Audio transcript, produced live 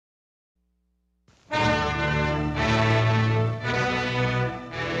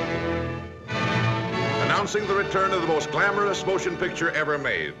Announcing the return of the most glamorous motion picture ever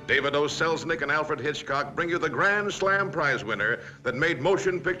made, David O. Selznick and Alfred Hitchcock bring you the Grand Slam prize winner that made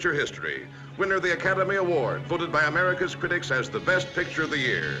motion picture history. Winner of the Academy Award, voted by America's critics as the best picture of the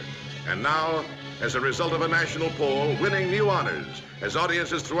year. And now, as a result of a national poll, winning new honors as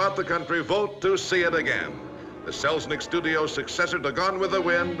audiences throughout the country vote to see it again. The Selznick Studio's successor to Gone with the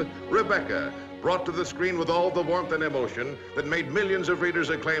Wind, Rebecca, brought to the screen with all the warmth and emotion that made millions of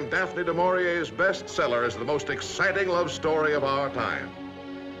readers acclaim Daphne du Maurier's bestseller as the most exciting love story of our time.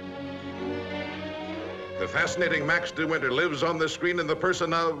 The fascinating Max de Winter lives on the screen in the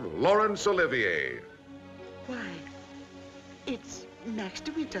person of Laurence Olivier. Why, it's Max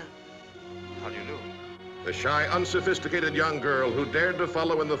de Winter. How do you do? The shy, unsophisticated young girl who dared to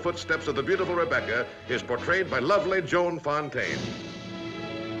follow in the footsteps of the beautiful Rebecca is portrayed by lovely Joan Fontaine.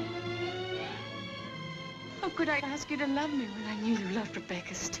 How could I ask you to love me when I knew you loved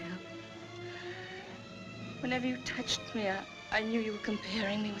Rebecca still? Whenever you touched me, I knew you were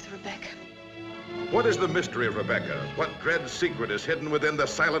comparing me with Rebecca. What is the mystery of Rebecca? What dread secret is hidden within the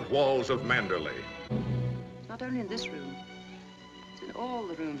silent walls of Manderley? It's not only in this room. It's in all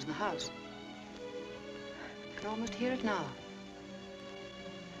the rooms in the house. I can almost hear it now.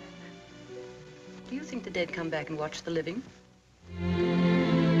 Do you think the dead come back and watch the living?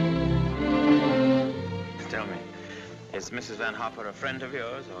 Tell me, is Mrs. Van Hopper a friend of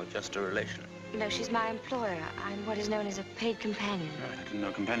yours or just a relation? No, she's my employer. I'm what is known as a paid companion. Right, I didn't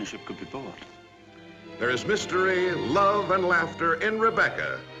know companionship could be bought. There is mystery, love, and laughter in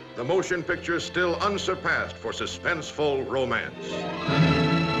Rebecca, the motion picture still unsurpassed for suspenseful romance.